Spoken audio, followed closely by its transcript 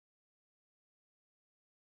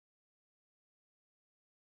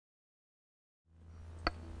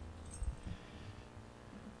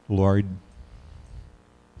Lord,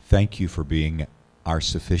 thank you for being our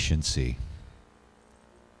sufficiency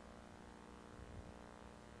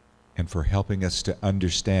and for helping us to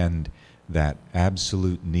understand that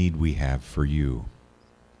absolute need we have for you.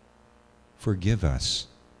 Forgive us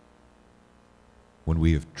when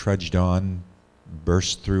we have trudged on,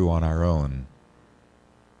 burst through on our own.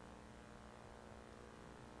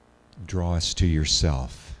 Draw us to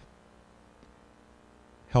yourself.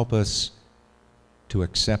 Help us to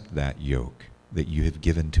accept that yoke that you have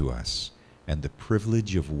given to us and the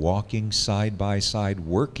privilege of walking side by side,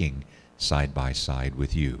 working side by side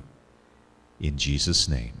with you. In Jesus'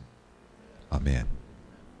 name, amen.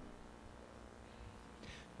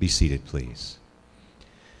 Be seated, please.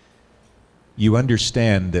 You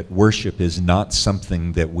understand that worship is not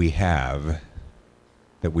something that we have,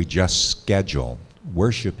 that we just schedule.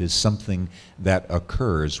 Worship is something that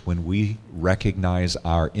occurs when we recognize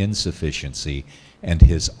our insufficiency and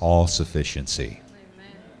his all-sufficiency.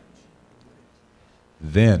 Amen.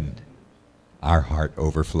 Then our heart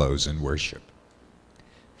overflows in worship.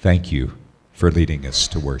 Thank you for leading us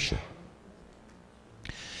to worship.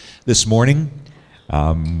 This morning,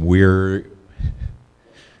 I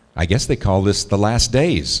guess they call this the last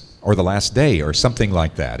days, or the last day, or something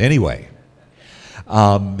like that. Anyway,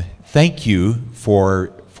 thank you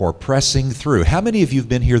for pressing through. How many of you have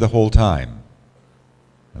been here the whole time?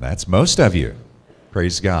 Well, that's most of you.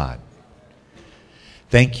 Praise God.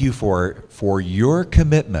 Thank you for your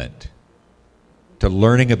commitment to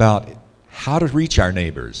learning about how to reach our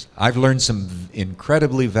neighbors. I've learned some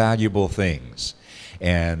incredibly valuable things,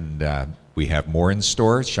 and we have more in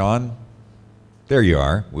store. Shawn, there you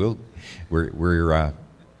are. We're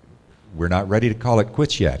not ready to call it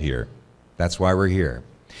quits yet here. That's why we're here.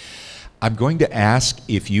 I'm going to ask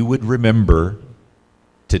if you would remember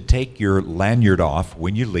to take your lanyard off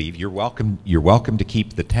when you leave. You're welcome to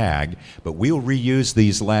keep the tag, but we'll reuse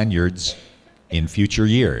these lanyards in future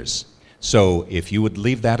years. So if you would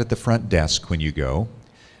leave that at the front desk when you go,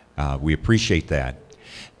 we appreciate that.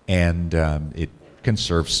 And it can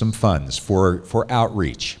serve some funds for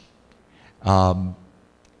outreach. I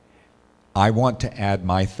want to add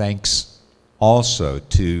my thanks also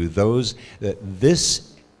to those that this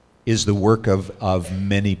is the work of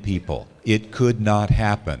many people. It could not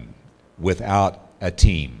happen without a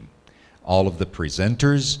team. All of the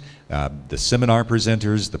presenters, the seminar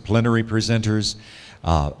presenters, the plenary presenters,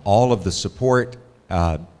 all of the support,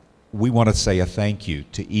 we want to say a thank you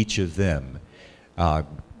to each of them.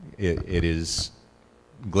 It is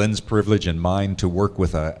Glenn's privilege and mine to work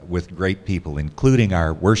with great people, including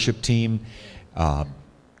our worship team,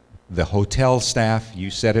 the hotel staff.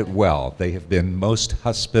 You said it well. They have been most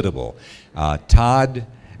hospitable. Todd,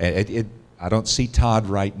 I don't see Todd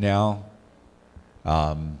right now,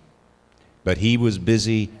 but he was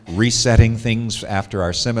busy resetting things after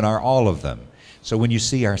our seminar, all of them. So when you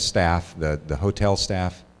see our staff, the hotel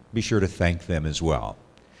staff, be sure to thank them as well.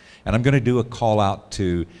 And I'm going to do a call out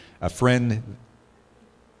to a friend,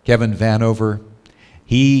 Kevin Vanover.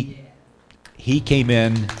 He came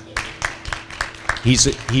in.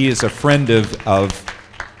 He is a friend of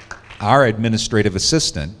our administrative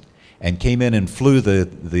assistant, and came in and flew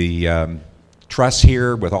the truss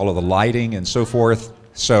here with all of the lighting and so forth.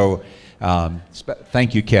 So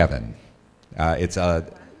thank you, Kevin.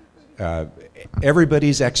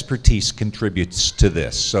 Everybody's expertise contributes to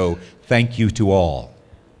this, so thank you to all.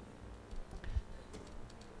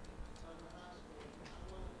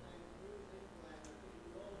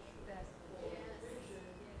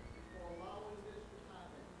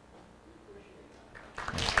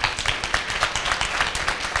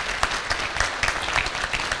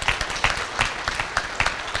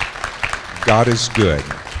 God is good.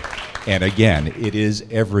 And again, it is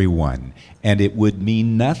everyone. And it would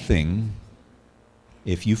mean nothing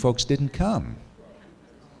if you folks didn't come.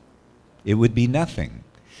 It would be nothing.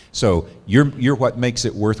 So you're what makes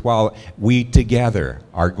it worthwhile. We together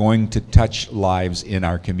are going to touch lives in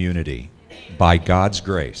our community by God's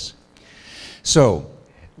grace. So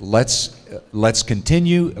let's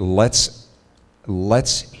continue. Let's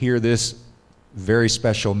hear this very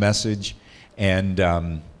special message, and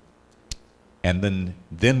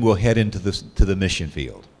then we'll head into the mission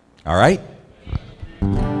field. All right?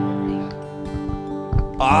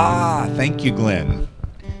 Thank you, Glenn.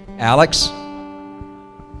 Alex,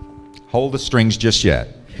 hold the strings just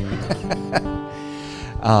yet.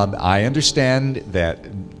 I understand that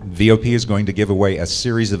VOP is going to give away a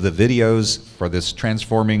series of the videos for this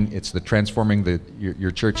transforming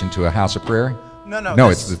your church into a house of prayer. No,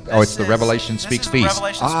 it's the Revelation Speaks Peace.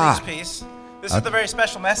 Revelation Speaks Peace. This is the very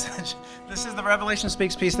special message. This is the Revelation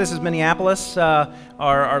Speaks piece. This is Minneapolis,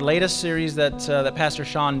 our latest series that Pastor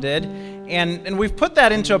Shawn did. And we've put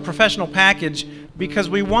that into a professional package because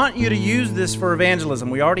we want you to use this for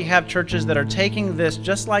evangelism. We already have churches that are taking this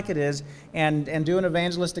just like it is and do an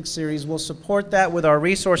evangelistic series. We'll support that with our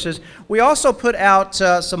resources. We also put out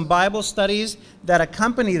some Bible studies that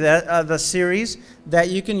accompany the series that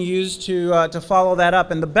you can use to follow that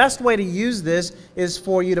up. And the best way to use this is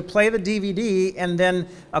for you to play the DVD, and then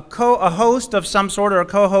a host of some sort, or a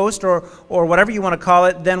co-host, or whatever you want to call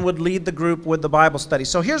it, then would lead the group with the Bible study.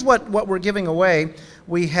 So here's what we're giving away.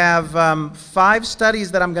 We have 5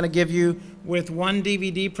 studies that I'm going to give you with 1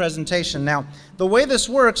 DVD presentation. Now, the way this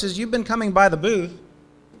works is you've been coming by the booth,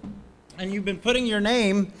 and you've been putting your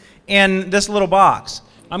name in this little box.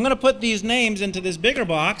 I'm going to put these names into this bigger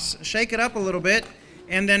box, shake it up a little bit,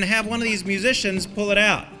 and then have one of these musicians pull it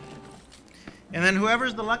out. And then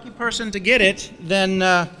whoever's the lucky person to get it, then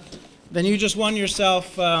you just won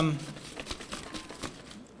yourself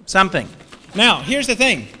something. Now, here's the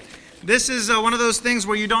thing. This is one of those things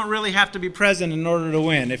where you don't really have to be present in order to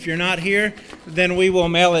win. If you're not here, then we will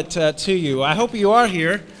mail it to you. I hope you are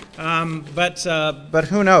here, but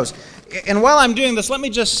who knows. And while I'm doing this, let me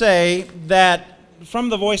just say that from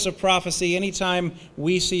the Voice of Prophecy, anytime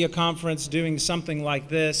we see a conference doing something like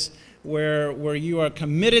this, where you are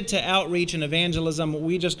committed to outreach and evangelism,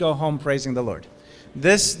 we just go home praising the Lord.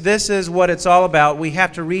 This is what it's all about. We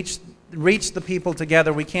have to reach the people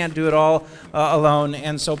together. We can't do it all alone.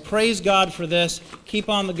 And so praise God for this. Keep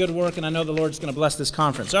on the good work, and I know the Lord's going to bless this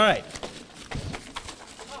conference. All right.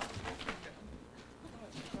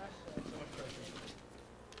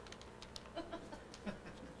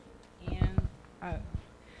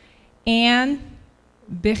 Ann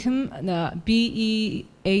Beckham,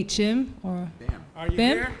 B-E-H-M, or Bam. Are you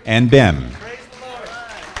Bim? here? And Bim. Praise the Lord.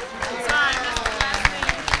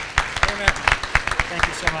 Amen. Thank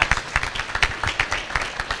you so much.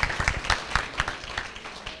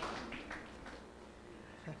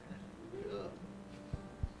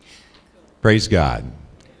 Praise God.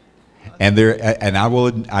 And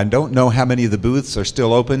I don't know how many of the booths are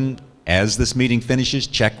still open. As this meeting finishes,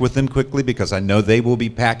 check with them quickly, because I know they will be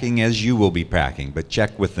packing as you will be packing, but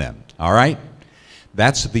check with them, all right?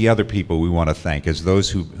 That's the other people we want to thank, as those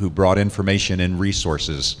who brought information and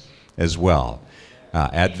resources as well.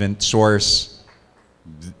 Advent Source,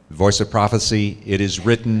 Voice of Prophecy, It Is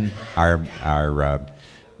Written, our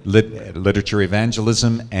Literature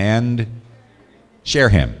Evangelism, and Share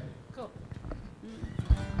Him.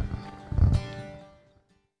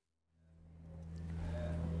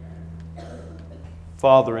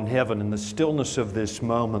 Father in heaven, in the stillness of this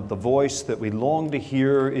moment, the voice that we long to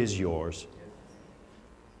hear is yours.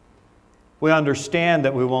 We understand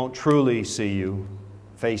that we won't truly see you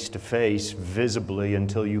face to face, visibly,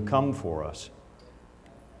 until you come for us.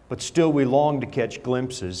 But still we long to catch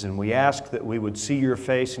glimpses, and we ask that we would see your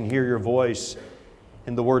face and hear your voice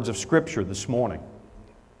in the words of Scripture this morning.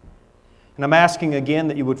 And I'm asking again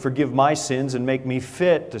that you would forgive my sins and make me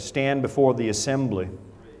fit to stand before the assembly.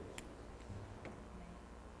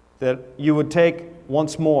 That you would take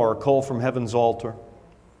once more a coal from heaven's altar.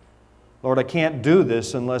 Lord, I can't do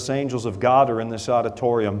this unless angels of God are in this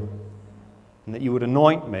auditorium, and that you would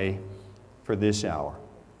anoint me for this hour.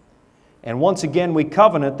 And once again, we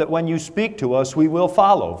covenant that when you speak to us, we will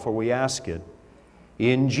follow, for we ask it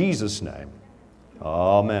in Jesus' name.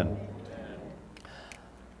 Amen.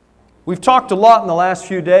 We've talked a lot in the last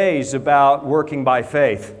few days about working by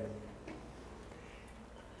faith.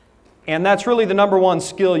 And that's really the number one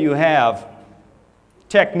skill you have.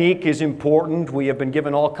 Technique is important. We have been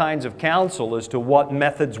given all kinds of counsel as to what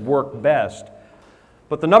methods work best.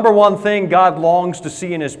 But the number one thing God longs to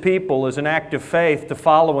see in His people is an act of faith to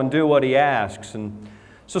follow and do what He asks. And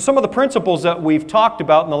so some of the principles that we've talked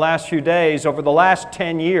about in the last few days, over the last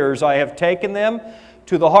 10 years, I have taken them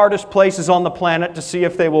to the hardest places on the planet to see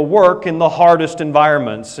if they will work in the hardest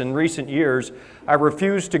environments. In recent years, I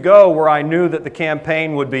refused to go where I knew that the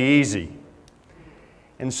campaign would be easy.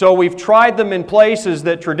 And so we've tried them in places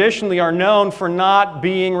that traditionally are known for not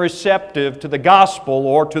being receptive to the gospel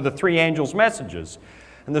or to the 3 angels' messages.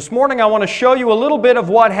 And this morning I want to show you a little bit of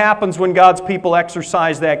what happens when God's people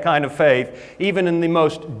exercise that kind of faith, even in the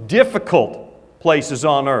most difficult places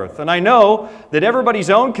on earth. And I know that everybody's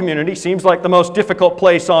own community seems like the most difficult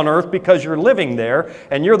place on earth because you're living there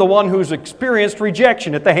and you're the one who's experienced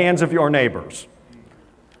rejection at the hands of your neighbors.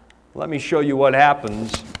 Let me show you what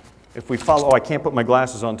happens if we follow. Oh, I can't put my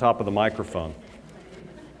glasses on top of the microphone.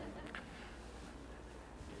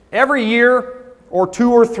 Every year or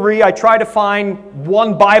 2 or 3. I try to find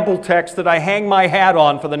one Bible text that I hang my hat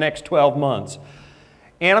on for the next 12 months.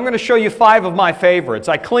 And I'm going to show you 5 of my favorites.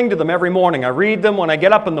 I cling to them every morning. I read them when I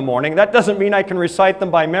get up in the morning. That doesn't mean I can recite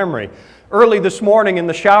them by memory. Early this morning in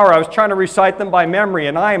the shower, I was trying to recite them by memory,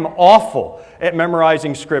 and I am awful at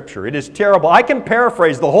memorizing Scripture. It is terrible. I can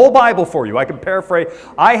paraphrase the whole Bible for you. I can paraphrase.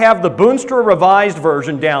 I have the Boonstra Revised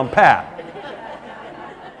Version down pat.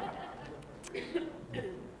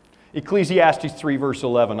 Ecclesiastes 3 verse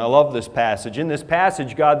 11. I love this passage. In this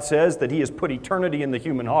passage, God says that He has put eternity in the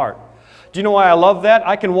human heart. Do you know why I love that?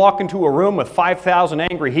 I can walk into a room with 5,000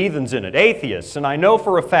 angry heathens in it, atheists, and I know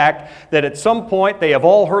for a fact that at some point they have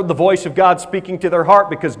all heard the voice of God speaking to their heart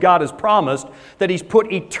because God has promised that He's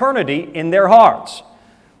put eternity in their hearts.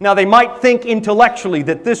 Now, they might think intellectually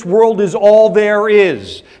that this world is all there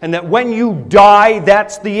is, and that when you die,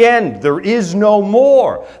 that's the end. There is no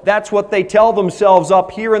more. That's what they tell themselves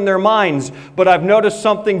up here in their minds. But I've noticed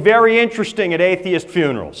something very interesting at atheist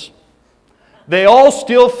funerals. They all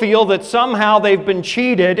still feel that somehow they've been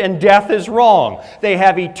cheated and death is wrong. They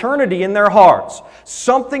have eternity in their hearts.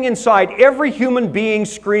 Something inside every human being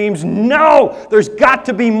screams, no, there's got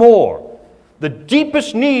to be more. The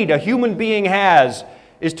deepest need a human being has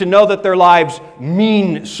is to know that their lives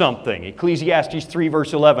mean something. Ecclesiastes 3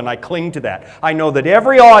 verse 11, I cling to that. I know that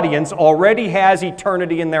every audience already has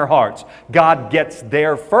eternity in their hearts. God gets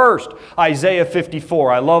there first. Isaiah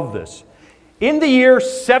 54, I love this. In the year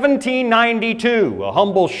 1792, a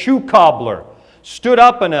humble shoe cobbler stood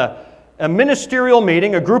up in a ministerial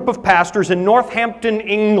meeting, a group of pastors in Northampton,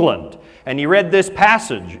 England, and he read this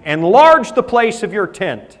passage, "Enlarge the place of your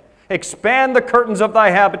tent. Expand the curtains of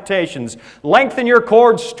thy habitations. Lengthen your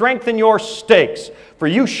cords, strengthen your stakes. For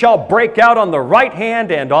you shall break out on the right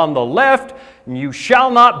hand and on the left, and you shall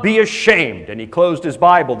not be ashamed." And he closed his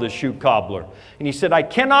Bible, this shoe cobbler. And he said, I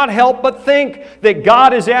cannot help but think that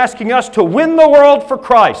God is asking us to win the world for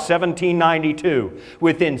Christ. 1792.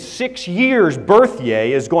 Within 6 years,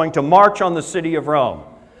 Berthier is going to march on the city of Rome.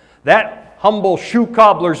 That humble shoe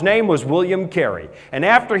cobbler's name was William Carey. And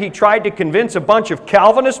after he tried to convince a bunch of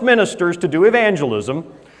Calvinist ministers to do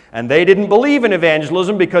evangelism, and they didn't believe in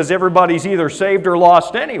evangelism because everybody's either saved or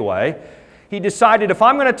lost anyway, he decided, if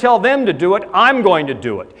I'm going to tell them to do it, I'm going to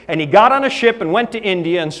do it. And he got on a ship and went to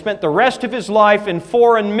India and spent the rest of his life in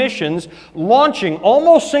foreign missions, launching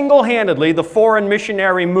almost single-handedly the foreign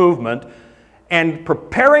missionary movement and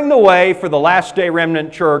preparing the way for the last-day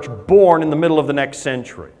remnant church born in the middle of the next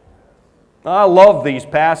century. I love these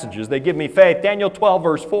passages. They give me faith. Daniel 12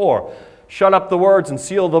 verse 4, shut up the words and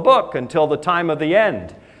seal the book until the time of the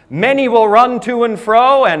end. Many will run to and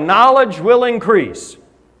fro, and knowledge will increase.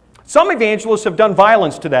 Some evangelists have done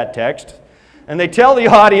violence to that text, and they tell the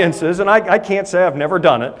audiences, and I can't say I've never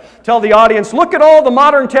done it, tell the audience, look at all the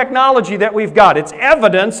modern technology that we've got. It's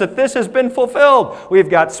evidence that this has been fulfilled. We've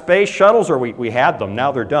got space shuttles, or we had them,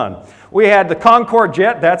 now they're done. We had the Concorde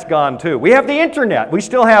jet, that's gone too. We have the internet, we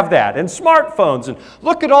still have that, and smartphones, and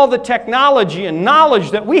look at all the technology and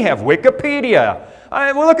knowledge that we have. Wikipedia.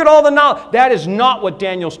 Look at all the knowledge. That is not what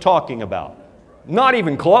Daniel's talking about. Not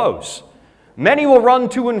even close. Many will run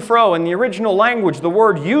to and fro. In the original language, the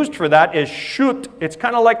word used for that is shut. It's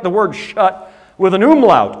kind of like the word shut with an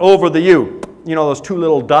umlaut over the U. You know, those 2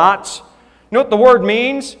 little dots? You know what the word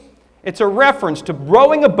means? It's a reference to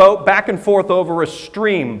rowing a boat back and forth over a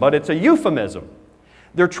stream, but it's a euphemism.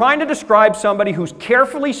 They're trying to describe somebody who's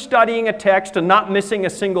carefully studying a text and not missing a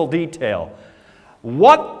single detail.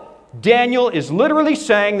 What Daniel is literally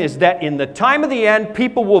saying is that in the time of the end,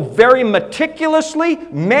 people will very meticulously,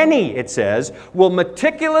 many, it says, will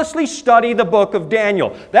meticulously study the book of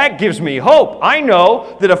Daniel. That gives me hope. I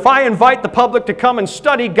know that if I invite the public to come and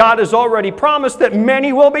study, God has already promised that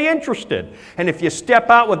many will be interested. And if you step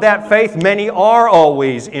out with that faith, many are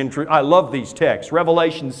always interested. I love these texts.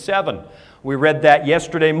 Revelation 7. We read that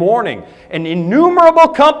yesterday morning. An innumerable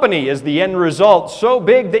company is the end result, so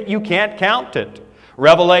big that you can't count it.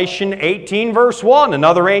 Revelation 18 verse 1,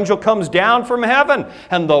 another angel comes down from heaven,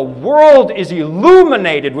 and the world is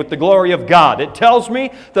illuminated with the glory of God. It tells me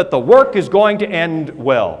that the work is going to end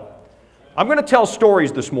well. I'm going to tell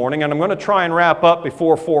stories this morning, and I'm going to try and wrap up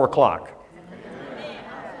before 4 o'clock.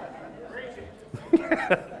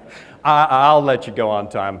 I'll let you go on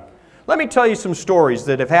time. Let me tell you some stories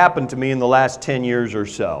that have happened to me in the last 10 years or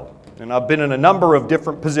so. And I've been in a number of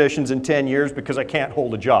different positions in 10 years because I can't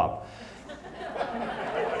hold a job.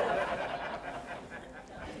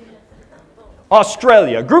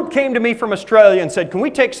 Australia. A group came to me from Australia and said, can we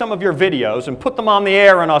take some of your videos and put them on the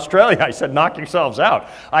air in Australia? I said, knock yourselves out.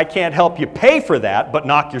 I can't help you pay for that, but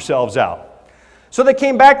knock yourselves out. So they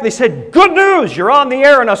came back, they said, good news, you're on the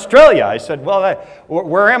air in Australia. I said, well,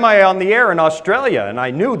 where am I on the air in Australia? And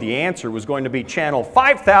I knew the answer was going to be channel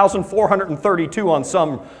 5,432 on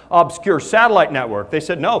some obscure satellite network. They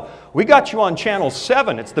said, no, we got you on channel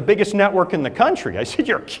 7. It's the biggest network in the country. I said,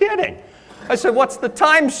 you're kidding. I said, what's the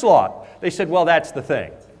time slot? They said, well, that's the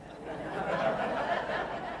thing.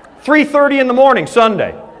 3:30 in the morning,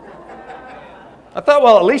 Sunday. I thought,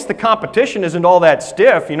 well, at least the competition isn't all that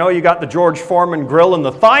stiff. You know, you got the George Foreman grill and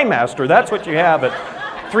the Thigh Master. That's what you have at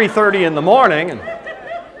 3:30 in the morning. And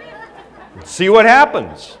see what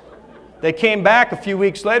happens. They came back a few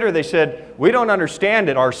weeks later. They said, we don't understand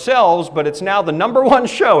it ourselves, but it's now the #1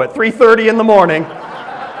 show at 3:30 in the morning.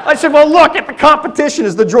 I said, well, look, at the competition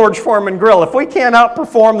is the George Foreman grill. If we can't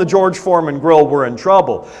outperform the George Foreman grill, we're in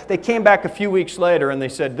trouble. They came back a few weeks later and they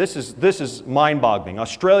said, this is mind-boggling.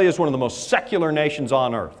 Australia is one of the most secular nations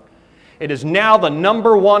on earth. It is now the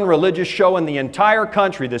 #1 religious show in the entire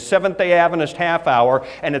country, the Seventh-day Adventist half hour,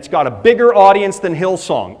 and it's got a bigger audience than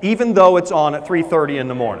Hillsong, even though it's on at 3:30 in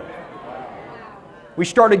the morning. We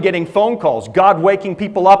started getting phone calls, God waking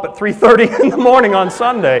people up at 3:30 in the morning on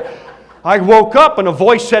Sunday. I woke up and a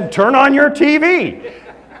voice said, turn on your TV.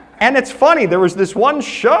 And it's funny, there was this one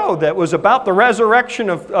show that was about the resurrection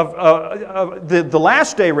of the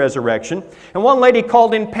last day resurrection, and one lady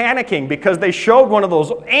called in panicking because they showed one of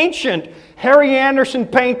those ancient Harry Anderson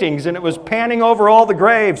paintings and it was panning over all the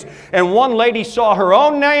graves, and one lady saw her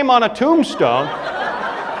own name on a tombstone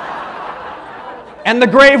and the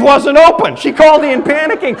grave wasn't open. She called in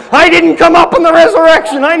panicking, I didn't come up in the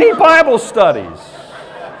resurrection, I need Bible studies.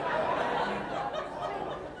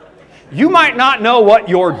 You might not know what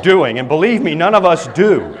you're doing, and believe me, none of us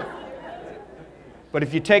do. But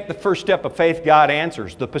if you take the first step of faith, God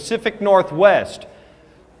answers. The Pacific Northwest,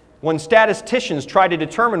 when statisticians try to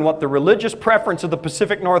determine what the religious preference of the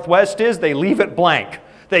Pacific Northwest is, they leave it blank.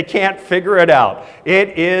 They can't figure it out.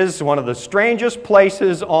 It is one of the strangest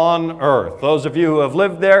places on earth. Those of you who have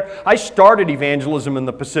lived there, I started evangelism in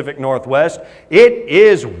the Pacific Northwest. It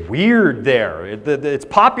is weird there. It's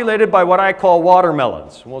populated by what I call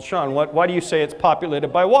watermelons. Well, Shawn, why do you say it's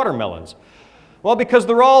populated by watermelons? Well, because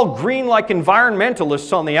they're all green like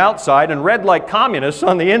environmentalists on the outside and red like communists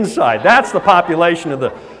on the inside. That's the population of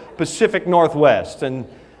the Pacific Northwest. And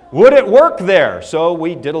would it work there? So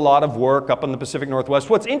we did a lot of work up in the Pacific Northwest.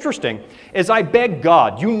 What's interesting is I beg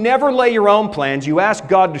God, you never lay your own plans, you ask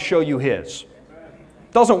God to show you His.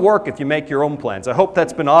 It doesn't work if you make your own plans. I hope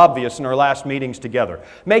that's been obvious in our last meetings together.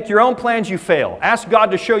 Make your own plans, you fail. Ask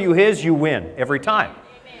God to show you His, you win every time.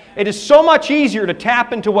 It is so much easier to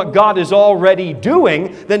tap into what God is already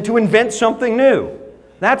doing than to invent something new.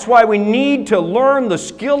 That's why we need to learn the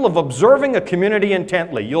skill of observing a community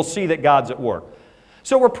intently. You'll see that God's at work.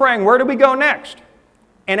 So we're praying, where do we go next?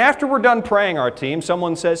 And after we're done praying, our team,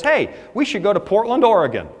 someone says, hey, we should go to Portland,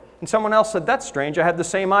 Oregon. And someone else said, that's strange, I had the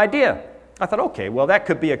same idea. I thought, okay, well, that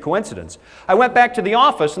could be a coincidence. I went back to the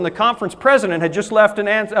office, and the conference president had just left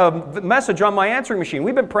a message on my answering machine.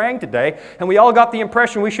 We've been praying today, and we all got the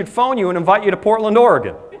impression we should phone you and invite you to Portland,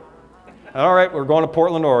 Oregon. All right, we're going to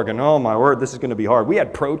Portland, Oregon. Oh, my word, this is going to be hard. We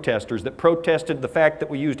had protesters that protested the fact that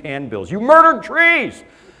we used handbills. You murdered trees!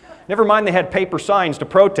 Never mind they had paper signs to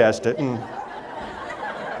protest it.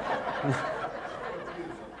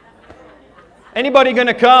 Anybody going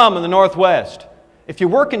to come in the Northwest? If you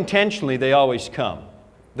work intentionally, they always come.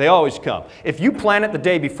 They always come. If you plan it the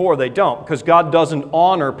day before, they don't, because God doesn't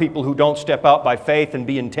honor people who don't step out by faith and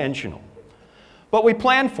be intentional. But we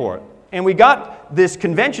planned for it. And we got this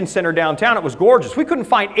convention center downtown. It was gorgeous. We couldn't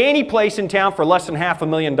find any place in town for less than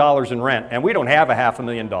 $500,000 in rent, and we don't have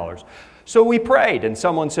 $500,000. So we prayed, and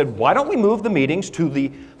someone said, why don't we move the meetings to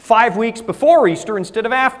the 5 weeks before Easter instead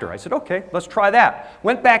of after? I said, okay, let's try that.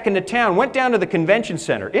 Went back into town, went down to the convention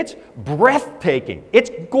center. It's breathtaking.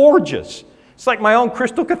 It's gorgeous. It's like my own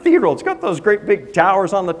Crystal Cathedral. It's got those great big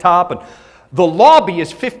towers on the top, and the lobby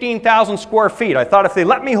is 15,000 square feet. I thought if they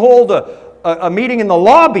let me hold a meeting in the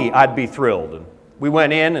lobby, I'd be thrilled. And we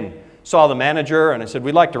went in and saw the manager, and I said,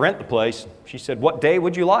 we'd like to rent the place. She said, what day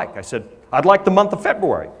would you like? I said, I'd like the month of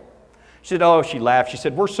February. She said, oh, she laughed. She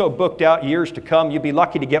said, we're so booked out years to come, you'd be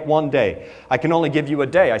lucky to get one day. I can only give you a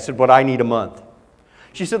day. I said, but I need a month.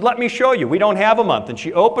 She said, let me show you. We don't have a month. And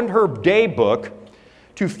she opened her day book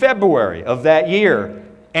to February of that year,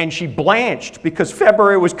 and she blanched because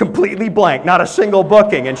February was completely blank, not a single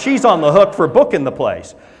booking, and she's on the hook for booking the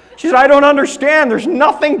place. She said, I don't understand. There's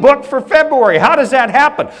nothing booked for February. How does that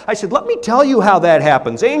happen? I said, let me tell you how that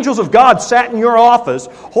happens. Angels of God sat in your office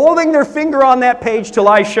holding their finger on that page till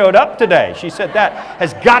I showed up today. She said, that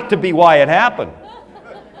has got to be why it happened.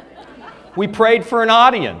 We prayed for an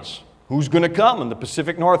audience. Who's going to come in the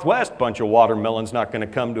Pacific Northwest? Bunch of watermelons not going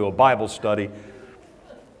to come to a Bible study.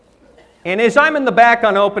 And as I'm in the back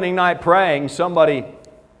on opening night praying, somebody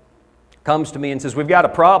comes to me and says, "We've got a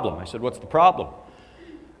problem." I said, "What's the problem?"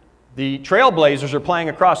 "The Trailblazers are playing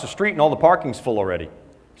across the street and all the parking's full already." I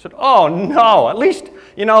said, "Oh no, at least,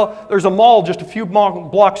 you know, there's a mall just a few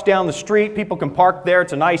blocks down the street. People can park there.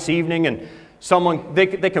 It's a nice evening and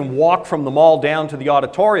they can walk from the mall down to the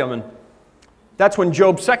auditorium." And that's when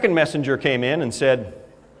Job's second messenger came in and said,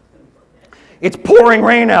 "It's pouring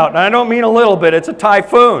rain out, and I don't mean a little bit, it's a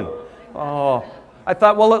typhoon." Oh, I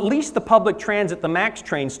thought, well, at least the public transit, the MAX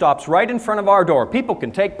train, stops right in front of our door. People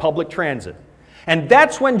can take public transit. And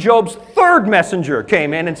that's when Job's third messenger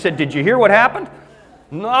came in and said, "Did you hear what happened?"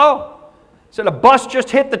 "No." He said, "A bus just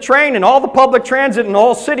hit the train and all the public transit in the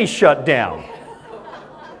whole city shut down."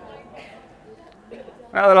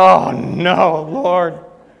 I thought, oh no, Lord.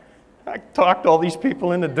 I talked all these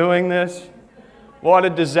people into doing this. What a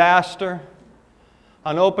disaster.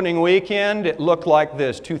 On opening weekend, it looked like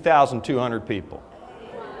this, 2,200 people.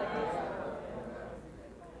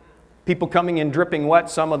 People coming in dripping wet,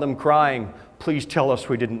 some of them crying, "Please tell us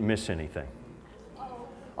we didn't miss anything."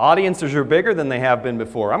 Audiences are bigger than they have been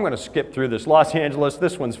before. I'm going to skip through this. Los Angeles,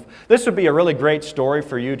 this would be a really great story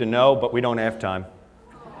for you to know, but we don't have time.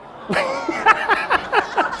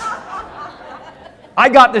 I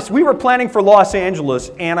got this, we were planning for Los Angeles,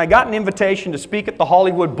 and I got an invitation to speak at the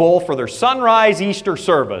Hollywood Bowl for their sunrise Easter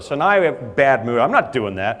service, and I have a bad mood. I'm not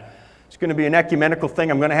doing that. It's going to be an ecumenical thing.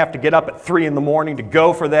 I'm going to have to get up at 3 in the morning to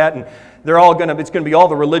go for that, and it's going to be all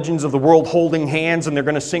the religions of the world holding hands, and they're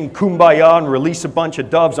going to sing Kumbaya and release a bunch of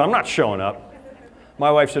doves. I'm not showing up. My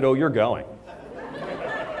wife said, "Oh, you're going."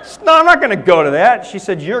 "No, I'm not going to go to that." She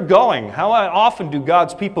said, "You're going. How often do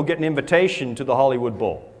God's people get an invitation to the Hollywood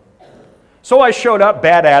Bowl?" So I showed up,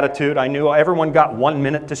 bad attitude. I knew everyone got 1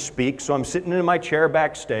 minute to speak, so I'm sitting in my chair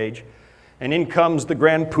backstage, and in comes the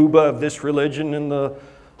grand poobah of this religion and the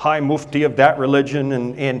high mufti of that religion,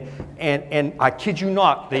 and I kid you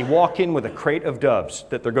not, they walk in with a crate of doves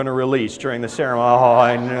that they're going to release during the ceremony. Oh,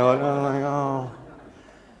 I know it. I'm like, oh.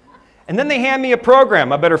 And then they hand me a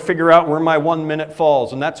program. I better figure out where my 1 minute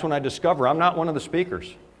falls, and that's when I discover I'm not one of the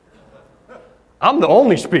speakers. I'm the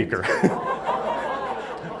only speaker.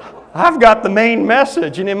 I've got the main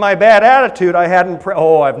message, and in my bad attitude, I hadn't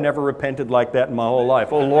I've never repented like that in my whole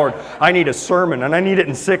life. Oh, Lord, I need a sermon, and I need it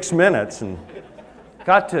in 6 minutes. And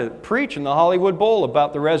got to preach in the Hollywood Bowl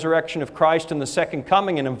about the resurrection of Christ and the second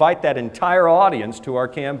coming and invite that entire audience to our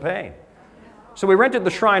campaign. So we rented the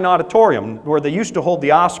Shrine Auditorium where they used to hold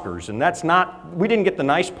the Oscars, and we didn't get the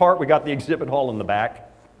nice part, we got the exhibit hall in the back.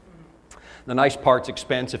 The nice part's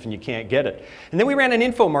expensive and you can't get it. And then we ran an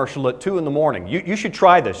infomercial at 2 in the morning. You should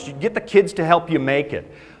try this. You get the kids to help you make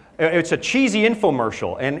it. It's a cheesy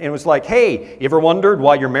infomercial, and it was like, "Hey, you ever wondered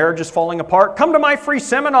why your marriage is falling apart? Come to my free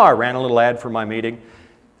seminar." Ran a little ad for my meeting.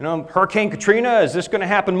 You know, Hurricane Katrina, is this going to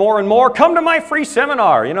happen more and more? Come to my free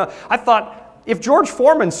seminar. You know, I thought, if George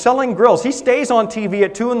Foreman's selling grills, he stays on TV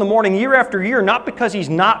at 2 in the morning year after year, not because he's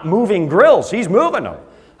not moving grills, he's moving them.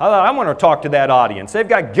 I thought, I want to talk to that audience. They've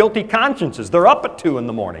got guilty consciences. They're up at 2 in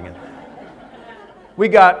the morning. And we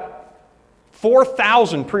got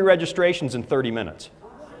 4,000 pre-registrations in 30 minutes.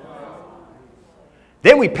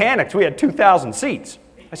 Then we panicked. We had 2,000 seats.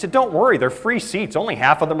 I said, "Don't worry, they're free seats. Only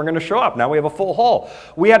half of them are going to show up. Now we have a full hall."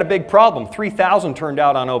 We had a big problem. 3,000 turned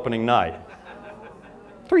out on opening night.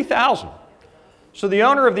 3,000. So the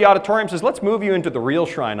owner of the auditorium says, "Let's move you into the real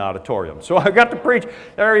Shrine Auditorium." So I got to preach.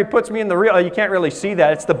 There he puts me in the real, you can't really see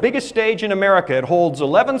that. It's the biggest stage in America. It holds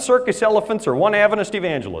 11 circus elephants or 1 Adventist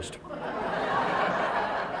evangelist.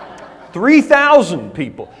 3,000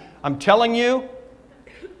 people. I'm telling you,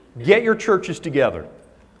 get your churches together.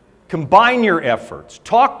 Combine your efforts.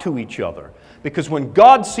 Talk to each other. Because when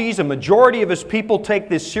God sees a majority of His people take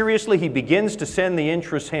this seriously, He begins to send the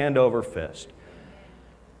interest hand over fist.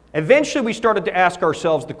 Eventually, we started to ask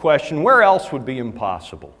ourselves the question, where else would be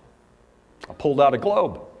impossible? I pulled out a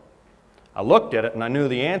globe. I looked at it and I knew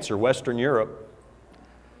the answer, Western Europe.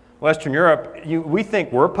 Western Europe, we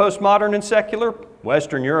think we're postmodern and secular.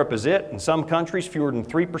 Western Europe is it. In some countries, fewer than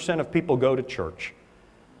 3% of people go to church.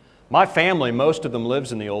 My family, most of them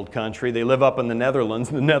lives in the old country. They live up in the Netherlands.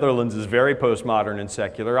 The Netherlands is very postmodern and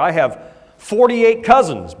secular. I have 48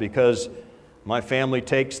 cousins because my family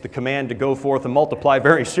takes the command to go forth and multiply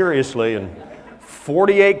very seriously, and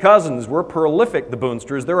 48 cousins. We're prolific, the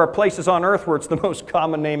Boonstras. There are places on earth where it's the most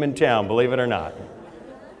common name in town, believe it or not.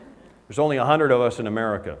 There's only 100 of us in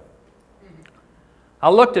America.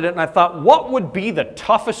 I looked at it and I thought, what would be the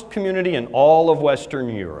toughest community in all of Western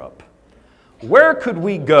Europe? Where could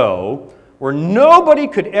we go where nobody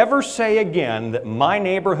could ever say again that my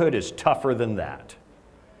neighborhood is tougher than that.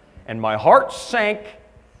 And my heart sank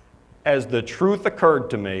as the truth occurred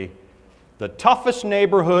to me. The toughest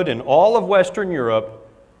neighborhood in all of Western Europe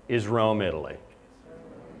is Rome, Italy.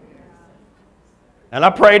 And I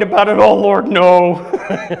prayed about it. Oh, Lord, no.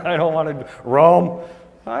 I don't want to. Rome,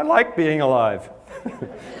 I like being alive.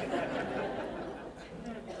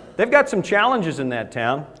 They've got some challenges in that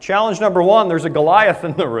town. Challenge number one, there's a Goliath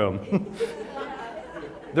in the room.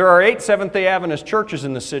 There are 8 Seventh-day Adventist churches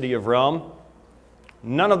in the city of Rome.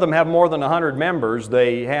 None of them have more than 100 members.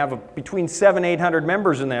 They have between 700 and 800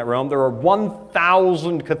 members in that Rome. There are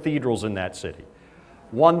 1,000 cathedrals in that city.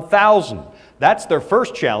 1,000. That's their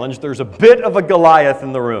first challenge. There's a bit of a Goliath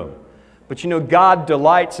in the room. But you know, God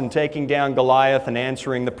delights in taking down Goliath and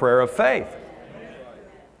answering the prayer of faith.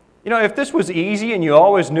 You know, if this was easy and you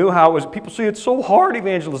always knew how it was, people say it's so hard,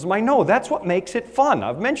 evangelism. I know, that's what makes it fun.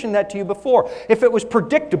 I've mentioned that to you before. If it was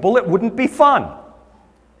predictable, it wouldn't be fun.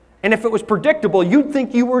 And if it was predictable, you'd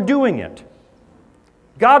think you were doing it.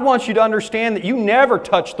 God wants you to understand that you never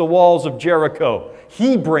touch the walls of Jericho.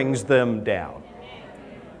 He brings them down.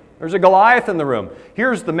 There's a Goliath in the room.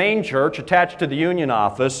 Here's the main church attached to the union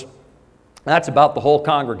office. That's about the whole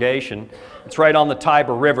congregation. It's right on the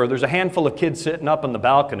Tiber River. There's a handful of kids sitting up on the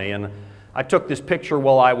balcony, and I took this picture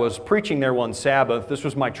while I was preaching there one Sabbath. This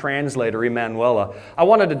was my translator, Emanuela. I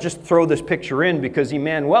wanted to just throw this picture in because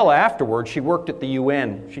Emanuela, afterwards, she worked at the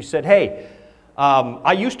UN. She said, hey,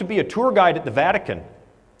 I used to be a tour guide at the Vatican.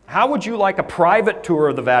 How would you like a private tour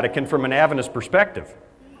of the Vatican from an Adventist perspective?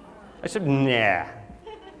 I said, nah.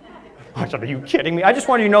 I said, are you kidding me? I just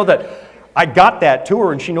want you to know that I got that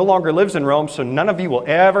tour, and she no longer lives in Rome, so none of you will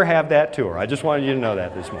ever have that tour. I just wanted you to know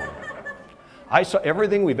that this morning. I saw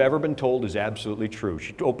everything we've ever been told is absolutely true.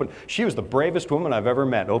 She was the bravest woman I've ever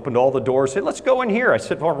met. Opened all the doors, said, let's go in here. I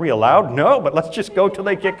said, well, are we allowed? No, but let's just go till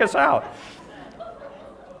they kick us out.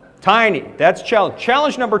 Tiny, that's challenge.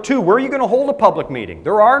 Challenge number 2, where are you going to hold a public meeting?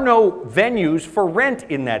 There are no venues for rent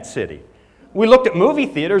in that city. We looked at movie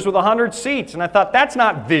theaters with 100 seats, and I thought, that's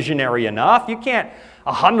not visionary enough. You can't,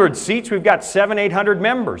 100 seats, we've got 700, 800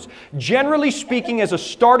 members. Generally speaking, as a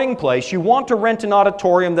starting place, you want to rent an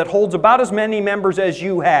auditorium that holds about as many members as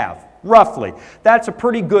you have, roughly. That's a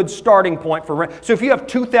pretty good starting point for rent. So if you have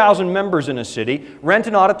 2,000 members in a city, rent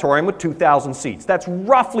an auditorium with 2,000 seats. That's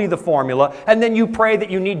roughly the formula, and then you pray that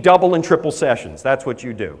you need double and triple sessions. That's what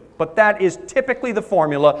you do. But that is typically the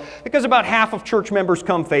formula because about half of church members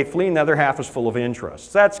come faithfully and the other half is full of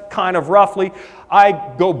interests. That's kind of roughly.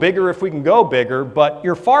 I go bigger if we can go bigger, but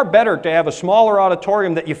you're far better to have a smaller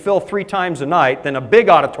auditorium that you fill 3 times a night than a big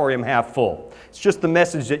auditorium half full. It's just the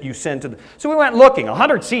message that you send to them. So we went looking.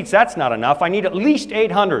 100 seats, that's not enough. I need at least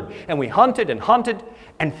 800. And we hunted,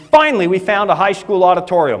 and finally we found a high school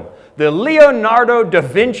auditorium. The Leonardo da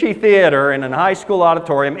Vinci Theater in a high school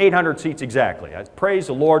auditorium, 800 seats exactly. Praise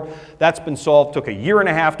the Lord, that's been solved. Took a year and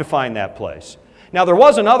a half to find that place. Now there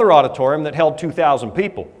was another auditorium that held 2,000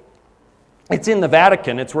 people. It's in the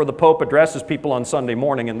Vatican. It's where the Pope addresses people on Sunday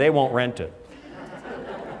morning, and they won't rent it.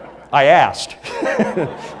 I asked.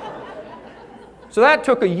 So that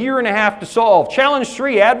took a year and a half to solve. Challenge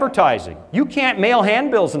 3, advertising. You can't mail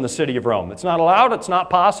handbills in the city of Rome. It's not allowed, it's not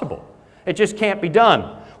possible. It just can't be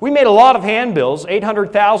done. We made a lot of handbills,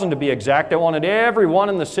 800,000 to be exact. I wanted everyone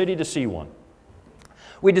in the city to see one.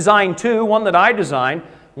 We designed 2, one that I designed,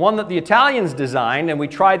 one that the Italians designed, and we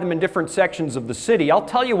tried them in different sections of the city. I'll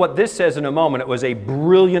tell you what this says in a moment. It was a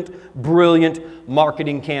brilliant, brilliant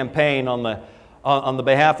marketing campaign on the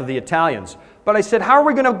behalf of the Italians. But I said, how are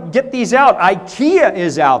we going to get these out? IKEA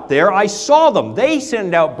is out there. I saw them. They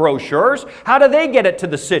send out brochures. How do they get it to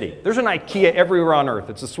the city? There's an IKEA everywhere on earth.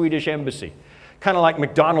 It's the Swedish embassy. Kind of like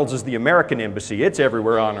McDonald's is the American embassy. It's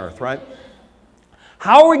everywhere on earth, right?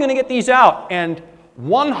 How are we going to get these out? And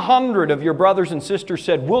 100 of your brothers and sisters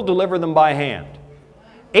said, we'll deliver them by hand.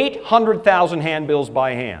 800,000 handbills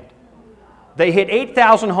by hand. They hit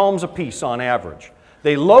 8,000 homes apiece on average.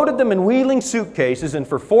 They loaded them in wheeling suitcases and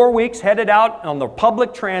for 4 weeks headed out on the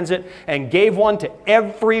public transit and gave one to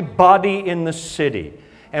everybody in the city.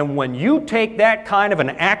 And when you take that kind of an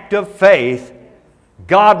act of faith,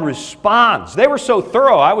 God responds. They were so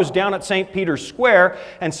thorough. I was down at St. Peter's Square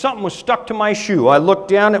and something was stuck to my shoe. I looked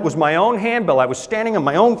down, it was my own handbill. I was standing on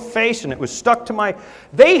my own face and it was stuck to my...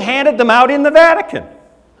 They handed them out in the Vatican.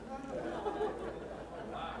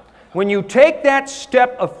 When you take that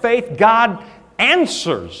step of faith, God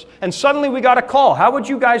answers. And suddenly we got a call. How would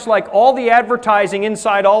you guys like all the advertising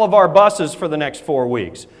inside all of our buses for the next 4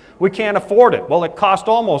 weeks? We can't afford it. Well, it cost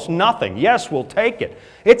almost nothing. Yes, we'll take it.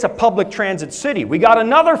 It's a public transit city. We got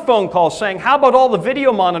another phone call saying, how about all the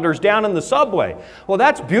video monitors down in the subway? Well,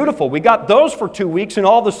 that's beautiful. We got those for 2 weeks in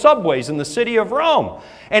all the subways in the city of Rome.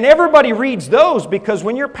 And everybody reads those because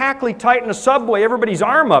when you're packly tight in a subway, everybody's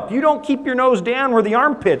arm up. You don't keep your nose down where the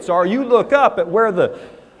armpits are. You look up at where the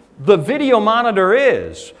video monitor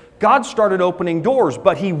is. God started opening doors,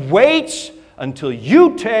 but He waits until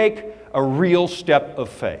you take a real step of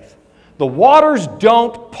faith. The waters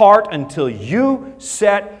don't part until you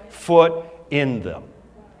set foot in them.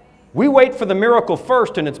 We wait for the miracle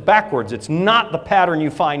first, and it's backwards. It's not the pattern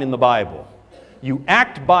you find in the Bible. You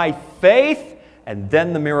act by faith, and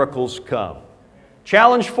then the miracles come.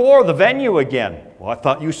 Challenge 4, the venue again. Well, I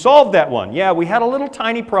thought you solved that one. Yeah, we had a little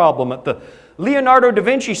tiny problem at the Leonardo da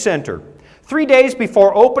Vinci Center. 3 days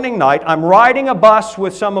before opening night, I'm riding a bus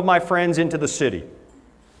with some of my friends into the city.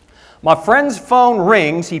 My friend's phone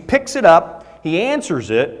rings, he picks it up, he answers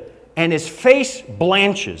it, and his face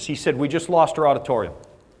blanches. He said, we just lost our auditorium.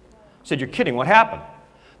 I said, you're kidding, what happened?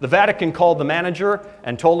 The Vatican called the manager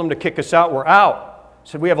and told him to kick us out, we're out. I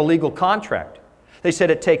said, we have a legal contract. They said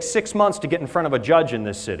it takes 6 months to get in front of a judge in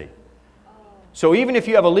this city. So even if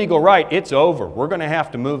you have a legal right, it's over. We're going to have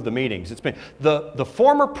to move the meetings. It's been the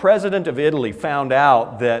former president of Italy found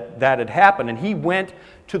out that that had happened, and he went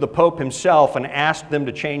to the Pope himself and asked them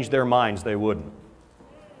to change their minds. They wouldn't.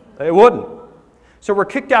 They wouldn't. So we're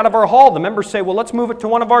kicked out of our hall. The members say, well, let's move it to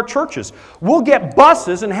one of our churches. We'll get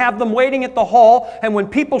buses and have them waiting at the hall, and when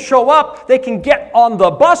people show up, they can get on the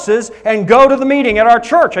buses and go to the meeting at our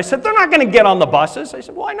church. I said, they're not going to get on the buses. I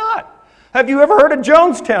said, why not? Have you ever heard of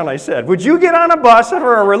Jonestown, I said. Would you get on a bus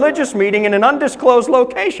for a religious meeting in an undisclosed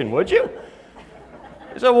location, would you?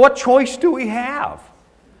 I said, what choice do we have?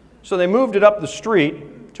 So they moved it up the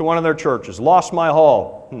street to one of their churches. Lost my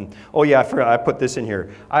hall. Oh yeah, I forgot, I put this in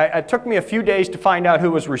here. It took me a few days to find out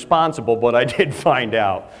who was responsible, but I did find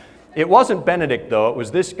out. It wasn't Benedict, though. It was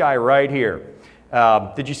this guy right here.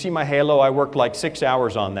 Did you see my halo? I worked like 6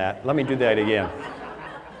 hours on that. Let me do that again.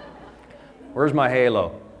 Where's my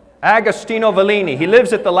halo? Agostino Vellini. He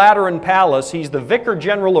lives at the Lateran Palace. He's the Vicar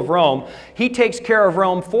General of Rome. He takes care of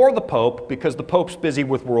Rome for the Pope because the Pope's busy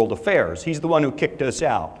with world affairs. He's the one who kicked us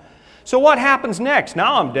out. So what happens next?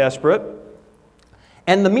 Now I'm desperate.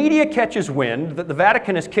 And the media catches wind that the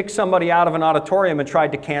Vatican has kicked somebody out of an auditorium and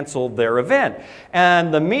tried to cancel their event.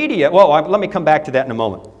 And the media, well, let me come back to that in a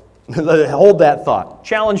moment. Hold that thought.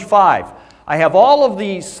 Challenge 5. I have all of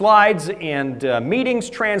the slides and meetings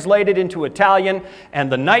translated into Italian,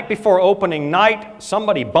 and the night before opening night,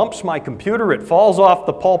 somebody bumps my computer, it falls off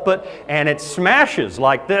the pulpit, and it smashes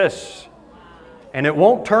like this. And it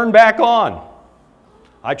won't turn back on.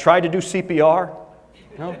 I tried to do CPR,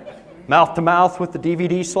 mouth to mouth with the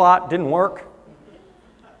DVD slot, didn't work.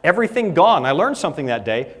 Everything gone. I learned something that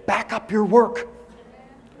day. Back up your work.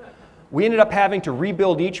 We ended up having to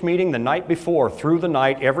rebuild each meeting the night before, through the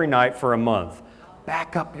night, every night for a month.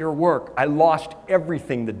 Back up your work. I lost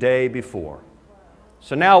everything the day before.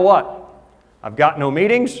 So now what? I've got no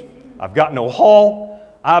meetings. I've got no hall.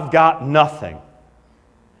 I've got nothing.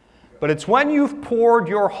 But it's when you've poured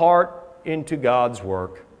your heart into God's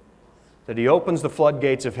work that He opens the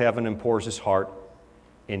floodgates of heaven and pours His heart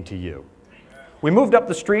into you. We moved up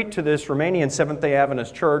the street to this Romanian Seventh-day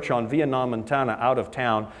Adventist church on Via Nomentana out of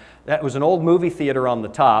town. That was an old movie theater on the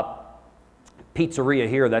top. Pizzeria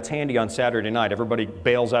here, that's handy on Saturday night. Everybody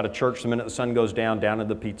bails out of church the minute the sun goes down to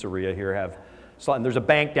the pizzeria here. And there's a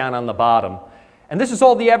bank down on the bottom. And this is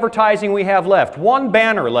all the advertising we have left. One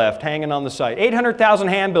banner left hanging on the site. 800,000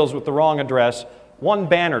 handbills with the wrong address. One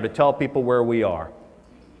banner to tell people where we are.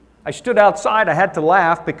 I stood outside, I had to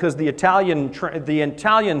laugh because the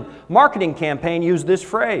Italian marketing campaign used this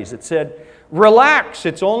phrase. It said, relax,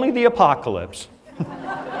 it's only the apocalypse.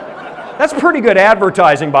 That's pretty good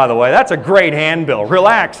advertising, by the way. That's a great handbill.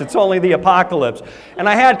 Relax, it's only the apocalypse. And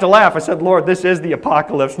I had to laugh. I said, Lord, this is the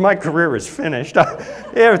apocalypse. My career is finished.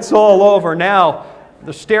 It's all over now.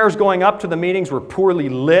 The stairs going up to the meetings were poorly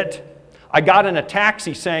lit. I got in a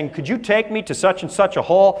taxi saying, could you take me to such and such a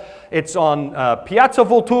hall? It's on Piazza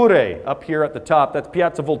Volture, up here at the top. That's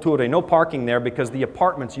Piazza Volture. No parking there because the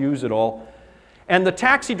apartments use it all. And the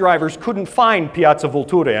taxi drivers couldn't find Piazza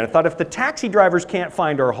Volture. And I thought, if the taxi drivers can't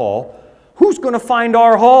find our hall, who's going to find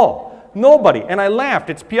our hall? Nobody. And I laughed.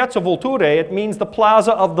 It's Piazza Volture. It means the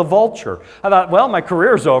plaza of the vulture. I thought, well, my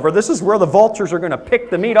career's over. This is where the vultures are going to pick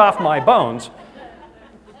the meat off my bones.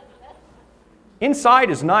 Inside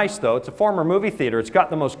is nice, though. It's a former movie theater. It's got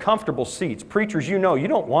the most comfortable seats. Preachers, you know, you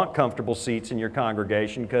don't want comfortable seats in your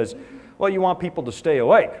congregation because, well, you want people to stay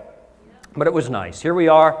awake. But it was nice. Here we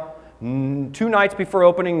are, 2 nights before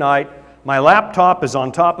opening night. My laptop is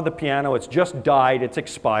on top of the piano. It's just died. It's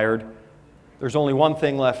expired. There's only one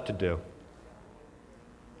thing left to do.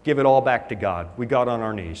 Give it all back to God. We got on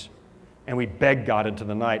our knees, and we begged God into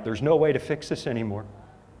the night. There's no way to fix this anymore.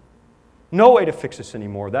 No way to fix this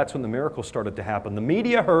anymore. That's when the miracle started to happen. The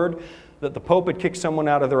media heard that the Pope had kicked someone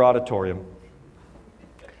out of their auditorium,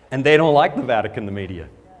 and they don't like the Vatican, the media.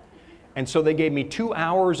 And so they gave me 2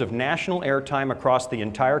 hours of national airtime across the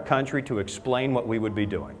entire country to explain what we would be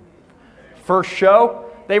doing. First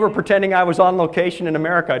show, they were pretending I was on location in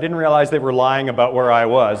America. I didn't realize they were lying about where I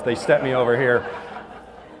was. They sent me over here.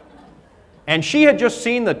 And she had just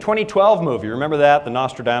seen the 2012 movie. Remember that? The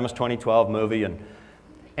Nostradamus 2012 movie.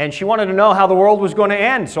 And she wanted to know how the world was going to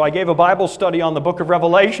end. So I gave a Bible study on the book of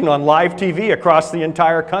Revelation on live TV across the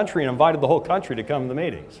entire country and invited the whole country to come to the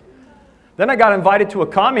meetings. Then I got invited to a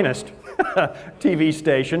communist TV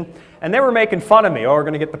station, and they were making fun of me. Oh, we're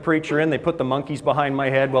going to get the preacher in. They put the monkeys behind my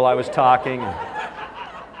head while I was talking.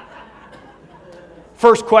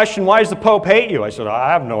 First question, why does the Pope hate you? I said,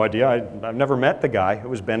 I have no idea. I've never met the guy. It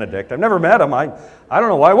was Benedict. I've never met him. I don't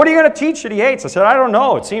know why. What are you going to teach that he hates? I said, I don't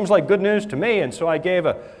know. It seems like good news to me. And so I gave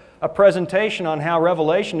a presentation on how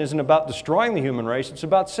Revelation isn't about destroying the human race. It's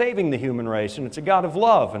about saving the human race, and it's a God of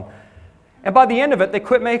love. And by the end of it, they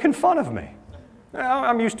quit making fun of me.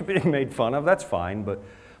 I'm used to being made fun of. That's fine. But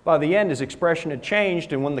by the end, his expression had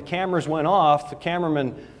changed, and when the cameras went off, the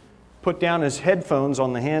cameraman put down his headphones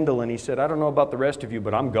on the handle, and he said, I don't know about the rest of you,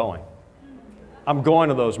 but I'm going. I'm going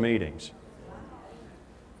to those meetings.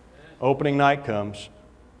 Opening night comes.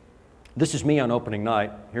 This is me on opening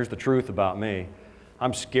night. Here's the truth about me.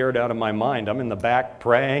 I'm scared out of my mind. I'm in the back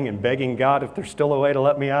praying and begging God, if there's still a way to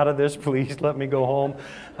let me out of this, please let me go home.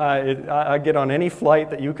 I get on any flight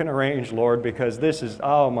that you can arrange, Lord, because this is,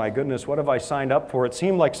 oh my goodness, what have I signed up for? It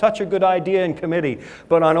seemed like such a good idea in committee,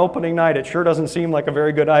 but on opening night it sure doesn't seem like a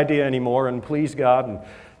very good idea anymore, and please God. And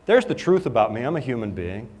there's the truth about me. I'm a human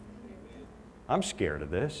being. I'm scared of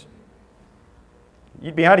this.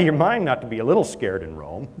 You'd be out of your mind not to be a little scared in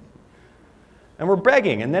Rome. And we're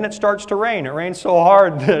begging, and then it starts to rain. It rains so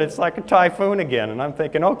hard that it's like a typhoon again. And I'm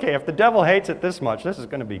thinking, okay, if the devil hates it this much, this is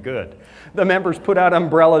going to be good. The members put out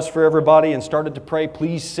umbrellas for everybody and started to pray,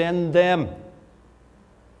 please send them.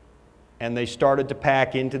 And they started to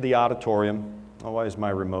pack into the auditorium. Oh, why is my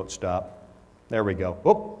remote stop? There we go.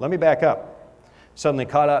 Oh, let me back up. Suddenly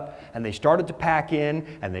caught up, and they started to pack in,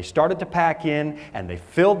 and they started to pack in, and they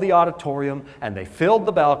filled the auditorium, and they filled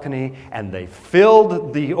the balcony, and they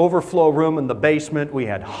filled the overflow room in the basement. We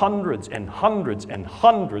had hundreds and hundreds and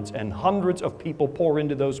hundreds and hundreds of people pour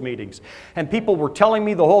into those meetings. And people were telling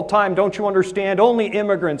me the whole time, don't you understand? Only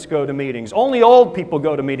immigrants go to meetings. Only old people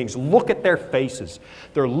go to meetings. Look at their faces.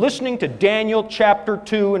 They're listening to Daniel chapter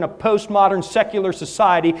 2 in a postmodern secular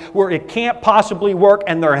society where it can't possibly work,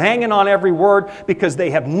 and they're hanging on every word, because they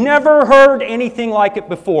have never heard anything like it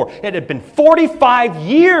before. It had been 45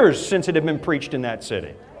 years since it had been preached in that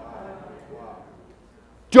city.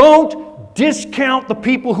 Don't discount the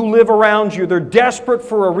people who live around you. They're desperate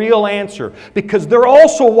for a real answer because they're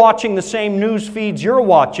also watching the same news feeds you're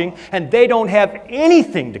watching, and they don't have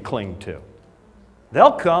anything to cling to.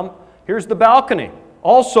 They'll come. Here's the balcony,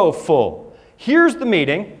 also full. Here's the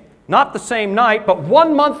meeting. Not the same night, but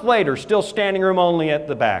 1 month later, still standing room only at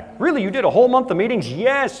the back. Really, you did a whole month of meetings?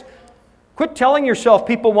 Yes. Quit telling yourself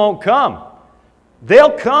people won't come.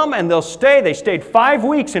 They'll come and they'll stay. They stayed 5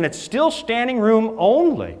 weeks and it's still standing room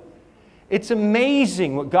only. It's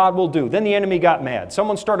amazing what God will do. Then the enemy got mad.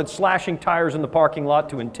 Someone started slashing tires in the parking lot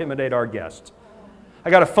to intimidate our guests.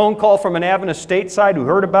 I got a phone call from an Adventist stateside who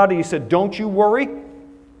heard about it. He said, don't you worry.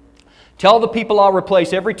 Tell the people I'll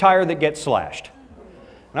replace every tire that gets slashed.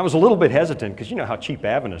 And I was a little bit hesitant because you know how cheap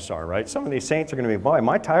Adventists are, right? Some of these saints are going to be, boy,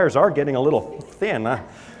 my tires are getting a little thin. I'm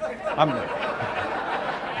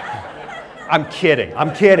kidding.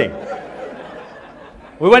 I'm kidding.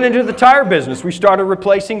 We went into the tire business. We started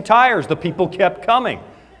replacing tires. The people kept coming.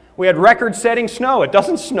 We had record-setting snow. It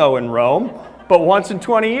doesn't snow in Rome, but once in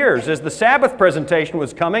 20 years. As the Sabbath presentation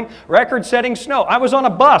was coming, record-setting snow. I was on a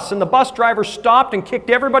bus, and the bus driver stopped and kicked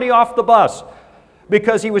everybody off the bus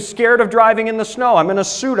because he was scared of driving in the snow. I'm in a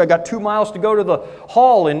suit. I got 2 miles to go to the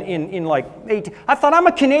hall in like 8. I thought, I'm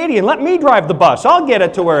a Canadian. Let me drive the bus. I'll get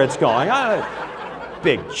it to where it's going.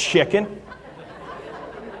 Big chicken.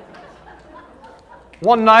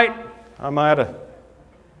 One night, I'm at a...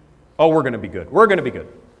 Oh, we're going to be good. We're going to be good.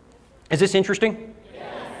 Is this interesting?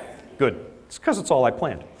 Yes. Good. It's because it's all I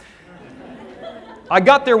planned. I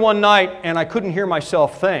got there one night, and I couldn't hear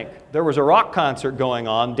myself think. There was a rock concert going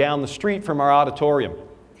on down the street from our auditorium.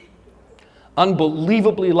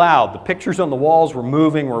 Unbelievably loud. The pictures on the walls were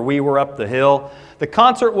moving where we were up the hill. The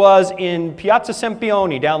concert was in Piazza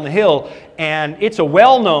Sempione down the hill, and it's a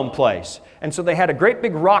well-known place. And so they had a great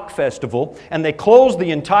big rock festival, and they closed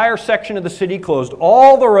the entire section of the city, closed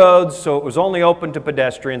all the roads, so it was only open to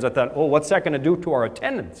pedestrians. I thought, oh, what's that going to do to our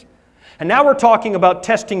attendance? And now we're talking about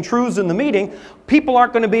testing truths in the meeting. People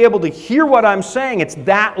aren't going to be able to hear what I'm saying. It's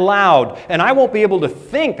that loud. And I won't be able to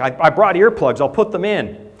think. I brought earplugs. I'll put them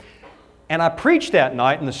in. And I preached that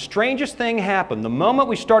night, and the strangest thing happened. The moment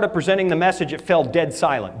we started presenting the message, it fell dead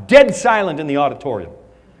silent in the auditorium.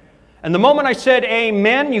 And the moment I said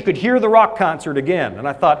amen, you could hear the rock concert again. And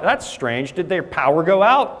I thought, that's strange. Did their power go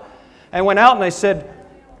out? I went out and I said,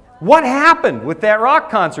 what happened with that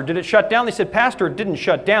rock concert? Did it shut down? They said, Pastor, it didn't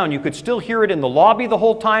shut down. You could still hear it in the lobby the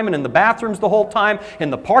whole time, and in the bathrooms the whole time,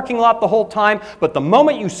 in the parking lot the whole time. But the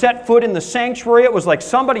moment you set foot in the sanctuary, it was like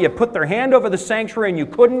somebody had put their hand over the sanctuary and you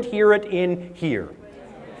couldn't hear it in here.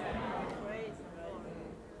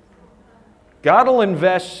 God will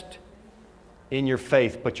invest in your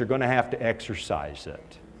faith, but you're going to have to exercise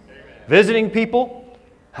it. Visiting people.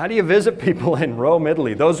 How do you visit people in Rome,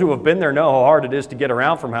 Italy? Those who have been there know how hard it is to get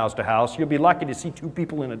around from house to house. You'll be lucky to see 2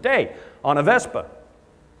 people in a day on a Vespa.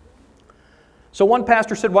 So one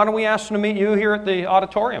pastor said, why don't we ask them to meet you here at the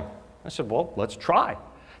auditorium? I said, well, let's try.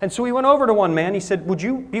 And so he went over to one man. He said, would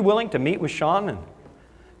you be willing to meet with Shawn? And the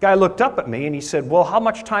guy looked up at me and he said, well, how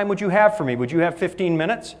much time would you have for me? Would you have 15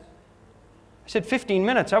 minutes? I said, 15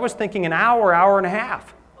 minutes? I was thinking an hour, hour and a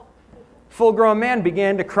half. Full-grown man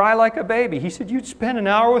began to cry like a baby. He said, you'd spend an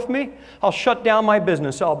hour with me? I'll shut down my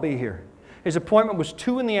business. I'll be here. His appointment was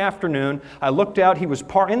 2 in the afternoon. I looked out. He was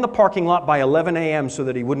in the parking lot by 11 a.m. so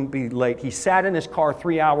that he wouldn't be late. He sat in his car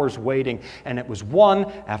 3 hours waiting, and it was one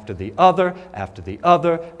after the other, after the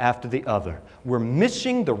other, after the other. We're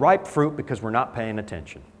missing the ripe fruit because we're not paying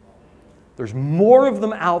attention. There's more of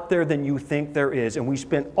them out there than you think there is, and we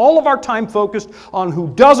spend all of our time focused on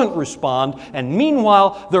who doesn't respond, and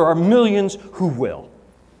meanwhile, there are millions who will.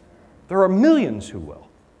 There are millions who will.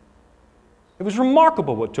 It was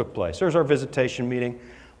remarkable what took place. There's our visitation meeting.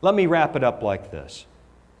 Let me wrap it up like this.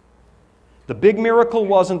 The big miracle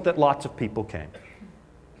wasn't that lots of people came.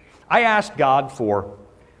 I asked God for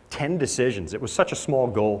 10 decisions. It was such a small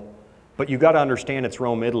goal. But you got to understand it's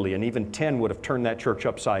Rome, Italy, and even 10 would have turned that church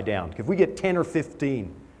upside down. If we get 10 or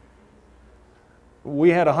 15, we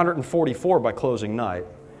had 144 by closing night.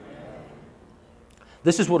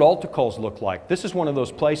 This is what altar calls look like. This is one of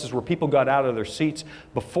those places where people got out of their seats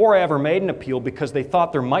before I ever made an appeal because they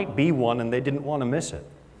thought there might be one and they didn't want to miss it.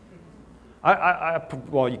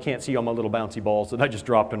 Well, you can't see all my little bouncy balls that I just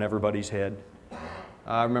dropped on everybody's head.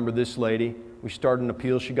 I remember this lady. We started an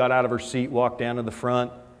appeal. She got out of her seat, walked down to the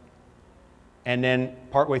front. And then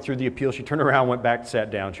partway through the appeal, she turned around, went back,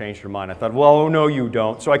 sat down, changed her mind. I thought, well, oh, no, you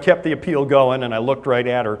don't. So I kept the appeal going, and I looked right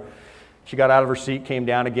at her. She got out of her seat, came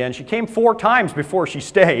down again. She came 4 times before she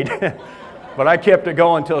stayed. But I kept it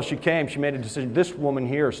going until she came. She made a decision. This woman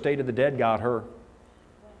here, state of the dead, got her.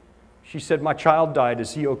 She said, my child died.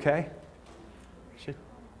 Is he okay? She said,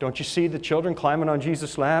 don't you see the children climbing on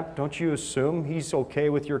Jesus' lap? Don't you assume he's okay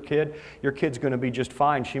with your kid? Your kid's going to be just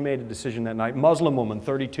fine. She made a decision that night. Muslim woman,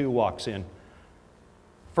 32, walks in.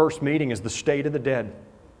 First meeting is the state of the dead.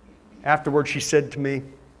 Afterwards, she said to me,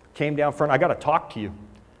 came down front, I got to talk to you.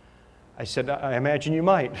 I said, I imagine you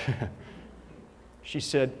might. She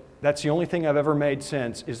said, that's the only thing I've ever made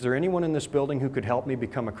sense. Is there anyone in this building who could help me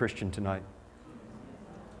become a Christian tonight?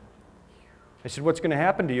 I said, what's going to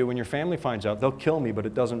happen to you when your family finds out? They'll kill me, but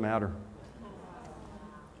it doesn't matter.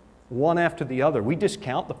 One after the other. We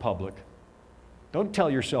discount the public. Don't tell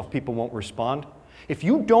yourself people won't respond. If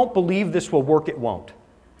you don't believe this will work, it won't.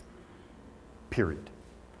 Period.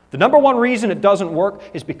 The number one reason it doesn't work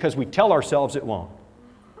is because we tell ourselves it won't.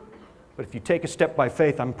 But if you take a step by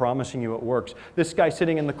faith, I'm promising you it works. This guy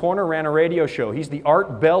sitting in the corner ran a radio show. He's the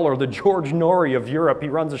Art Bell or the George Norrie of Europe. He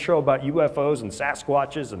runs a show about UFOs and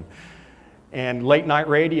Sasquatches and late night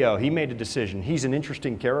radio. He made a decision. He's an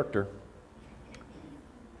interesting character.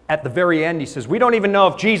 At the very end, he says, we don't even know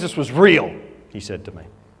if Jesus was real, he said to me.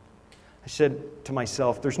 I said to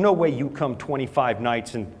myself, there's no way you come 25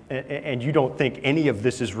 nights and you don't think any of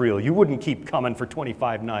this is real. You wouldn't keep coming for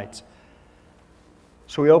 25 nights.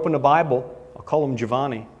 So we opened a Bible. I'll call him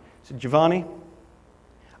Giovanni. I said, Giovanni,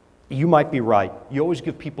 you might be right. You always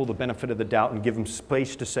give people the benefit of the doubt and give them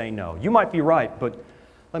space to say no. You might be right, but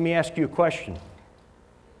let me ask you a question.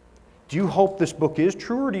 Do you hope this book is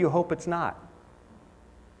true or do you hope it's not?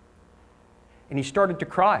 And he started to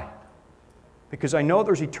cry. Because I know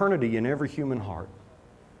there's eternity in every human heart.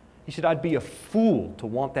 He said, I'd be a fool to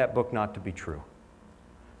want that book not to be true.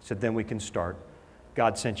 said, then we can start.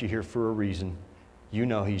 God sent you here for a reason. You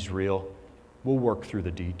know He's real. We'll work through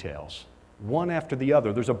the details. One after the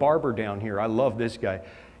other. There's a barber down here. I love this guy.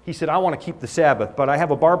 He said, I want to keep the Sabbath, but I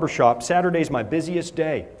have a barber shop. Saturday's my busiest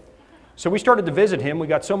day. So we started to visit him. We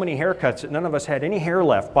got so many haircuts that none of us had any hair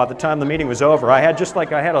left by the time the meeting was over. I had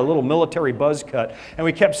a little military buzz cut, and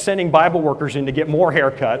we kept sending Bible workers in to get more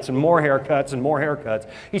haircuts and more haircuts and more haircuts.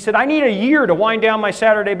 He said, I need a year to wind down my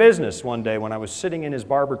Saturday business. One day when I was sitting in his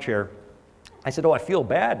barber chair, I said, oh, I feel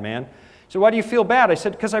bad, man. He said, why do you feel bad? I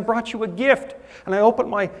said, because I brought you a gift. And I opened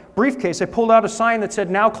my briefcase. I pulled out a sign that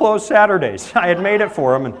said, now closed Saturdays. I had made it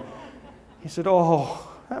for him. And he said, oh,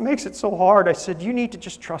 that makes it so hard. I said, you need to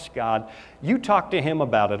just trust God. You talk to Him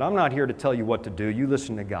about it. I'm not here to tell you what to do. You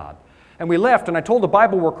listen to God. And we left, and I told the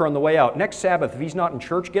Bible worker on the way out, next Sabbath, if he's not in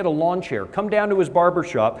church, get a lawn chair. Come down to his barber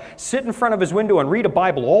shop, sit in front of his window, and read a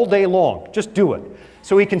Bible all day long. Just do it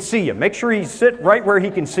so he can see you. Make sure he sit right where he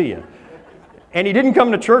can see you. And he didn't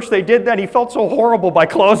come to church. They did that. He felt so horrible by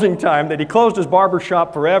closing time that he closed his barber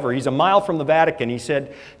shop forever. He's a mile from the Vatican. He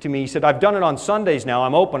said to me, I've done it on Sundays now.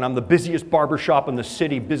 I'm open. I'm the busiest barber shop in the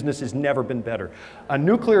city. Business has never been better. A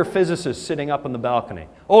nuclear physicist sitting up on the balcony.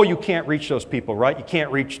 Oh, you can't reach those people, right? You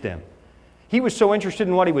can't reach them. He was so interested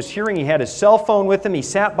in what he was hearing, he had his cell phone with him. He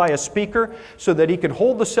sat by a speaker so that he could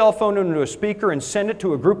hold the cell phone into a speaker and send it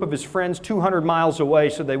to a group of his friends 200 miles away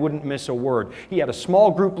so they wouldn't miss a word. He had a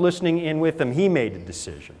small group listening in with him. He made a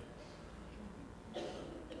decision.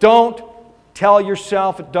 Don't tell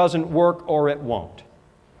yourself it doesn't work or it won't.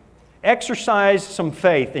 Exercise some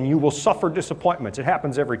faith and you will suffer disappointments. It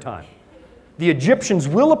happens every time. The Egyptians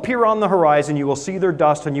will appear on the horizon. You will see their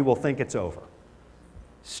dust and you will think it's over.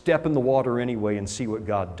 Step in the water anyway and see what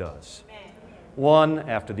God does. One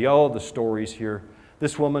after the stories here.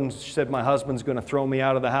 This woman said, my husband's going to throw me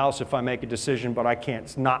out of the house if I make a decision, but I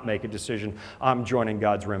can't not make a decision. I'm joining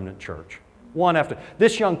God's Remnant Church. One after.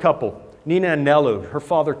 This young couple, Nina and Nelu, her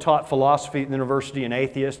father taught philosophy at the university, an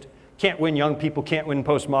atheist. Can't win young people, can't win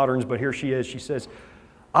postmoderns, but here she is. She says,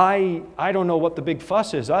 I don't know what the big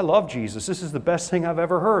fuss is. I love Jesus. This is the best thing I've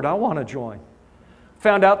ever heard. I want to join.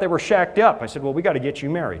 Found out they were shacked up. I said, well, we got to get you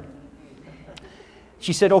married.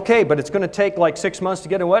 She said, okay, but it's going to take like 6 months to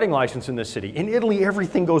get a wedding license in this city. In Italy,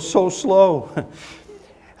 everything goes so slow.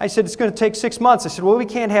 I said, it's going to take 6 months. I said, well, we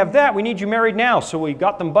can't have that. We need you married now. So we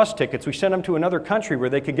got them bus tickets. We sent them to another country where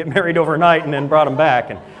they could get married overnight and then brought them back.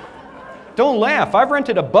 And don't laugh. I've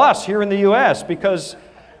rented a bus here in the U.S. because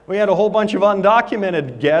we had a whole bunch of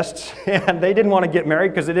undocumented guests, and they didn't want to get married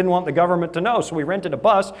because they didn't want the government to know. So we rented a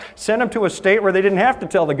bus, sent them to a state where they didn't have to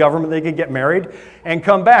tell the government they could get married, and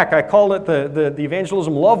come back. I called it the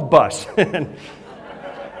Evangelism Love Bus.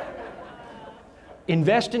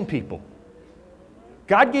 Invest in people.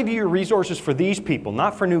 God gave you your resources for these people,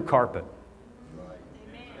 not for new carpet.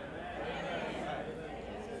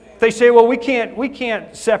 They say, well, we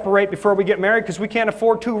can't separate before we get married because we can't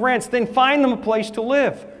afford 2 rents. Then find them a place to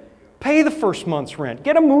live. Pay the first month's rent.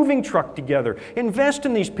 Get a moving truck together. Invest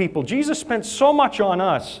in these people. Jesus spent so much on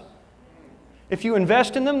us. If you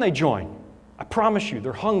invest in them, they join. I promise you,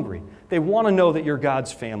 they're hungry. They want to know that you're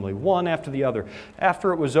God's family, one after the other.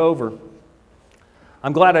 After it was over,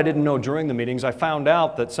 I'm glad I didn't know during the meetings. I found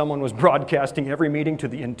out that someone was broadcasting every meeting to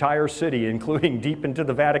the entire city, including deep into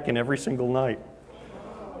the Vatican every single night.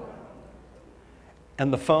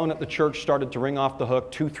 And the phone at the church started to ring off the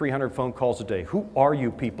hook, 200-300 phone calls a day. Who are you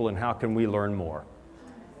people and how can we learn more?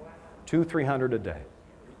 200-300 a day.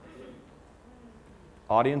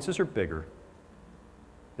 Audiences are bigger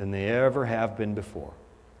than they ever have been before.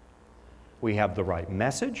 We have the right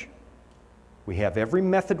message. We have every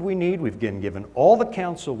method we need. We've been given all the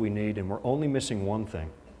counsel we need, and we're only missing one thing.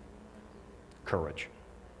 Courage.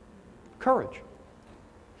 Courage.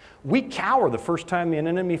 We cower the first time an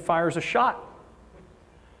enemy fires a shot.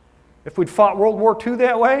 If we'd fought World War II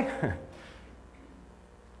that way,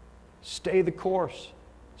 stay the course,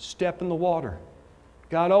 step in the water.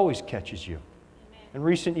 God always catches you. In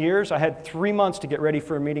recent years, I had 3 months to get ready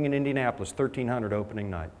for a meeting in Indianapolis, 1,300 opening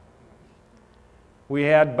night. We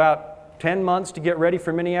had about 10 months to get ready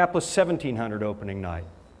for Minneapolis, 1,700 opening night.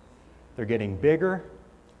 They're getting bigger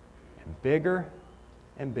and bigger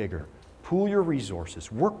and bigger. Pool your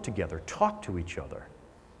resources, work together, talk to each other.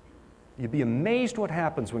 You'd be amazed what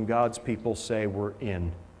happens when God's people say, we're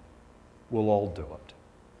in. We'll all do it.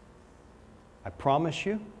 I promise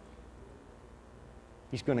you,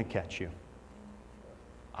 He's going to catch you.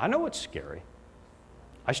 I know it's scary.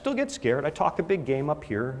 I still get scared. I talk a big game up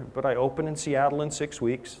here, but I open in Seattle in 6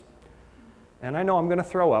 weeks. And I know I'm going to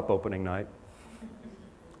throw up opening night.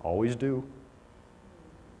 Always do.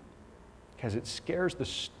 Because it scares the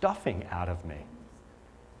stuffing out of me.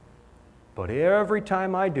 But every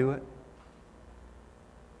time I do it,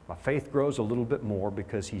 my faith grows a little bit more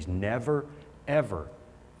because He's never, ever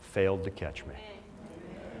failed to catch me.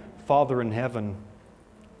 Father in heaven,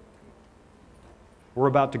 we're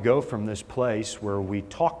about to go from this place where we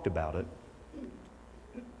talked about it,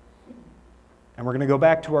 and we're going to go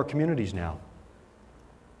back to our communities now,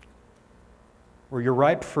 where your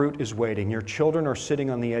ripe fruit is waiting. Your children are sitting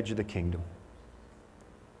on the edge of the kingdom.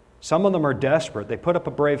 Some of them are desperate. They put up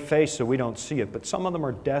a brave face so we don't see it, but some of them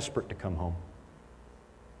are desperate to come home.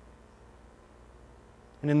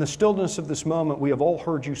 And in the stillness of this moment, we have all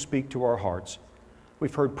heard you speak to our hearts.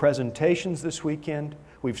 We've heard presentations this weekend,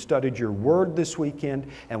 we've studied your word this weekend,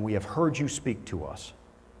 and we have heard you speak to us.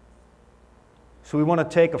 So we want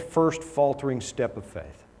to take a first faltering step of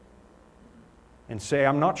faith and say,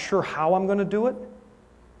 I'm not sure how I'm going to do it,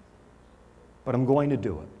 but I'm going to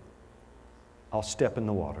do it. I'll step in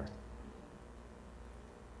the water.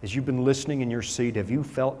 As you've been listening in your seat, have you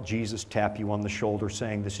felt Jesus tap you on the shoulder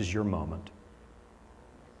saying, this is your moment?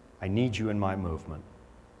 I need you in my movement.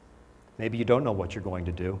 Maybe you don't know what you're going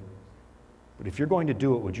to do, but if you're going to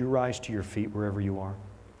do it, would you rise to your feet wherever you are?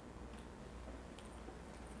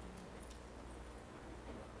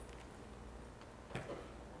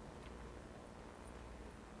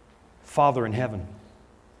 Father in heaven,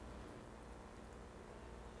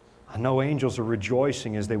 I know angels are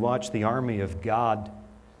rejoicing as they watch the army of God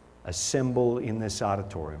assemble in this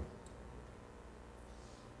auditorium.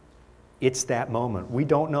 It's that moment. We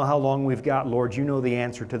don't know how long we've got, Lord. You know the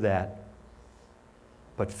answer to that.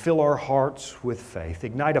 But fill our hearts with faith.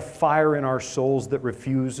 Ignite a fire in our souls that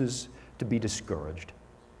refuses to be discouraged.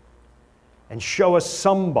 And show us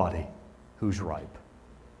somebody who's ripe.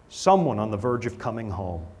 Someone on the verge of coming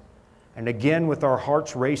home. And again, with our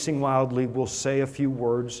hearts racing wildly, we'll say a few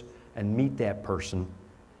words and meet that person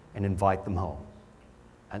and invite them home.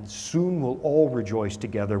 And soon we'll all rejoice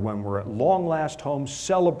together when we're at long last home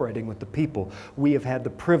celebrating with the people we have had the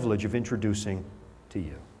privilege of introducing to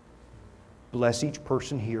you. Bless each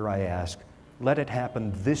person here, I ask. Let it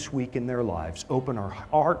happen this week in their lives. Open our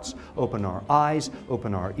hearts, open our eyes,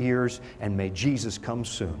 open our ears, and may Jesus come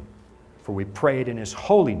soon. For we pray it in His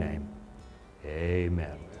holy name.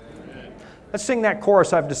 Amen. Amen. Let's sing that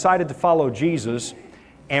chorus, I've decided to follow Jesus.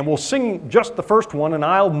 And we'll sing just the first one, and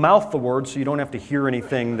I'll mouth the words so you don't have to hear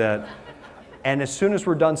anything that... And as soon as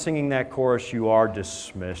we're done singing that chorus, you are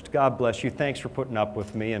dismissed. God bless you. Thanks for putting up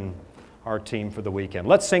with me and our team for the weekend.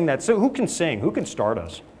 Let's sing that. So who can sing? Who can start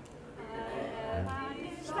us?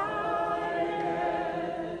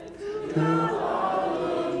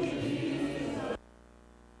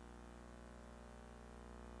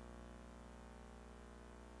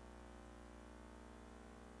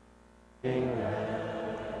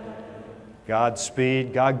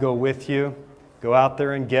 Godspeed. God go with you. Go out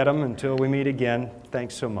there and get them until we meet again.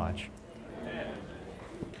 Thanks so much.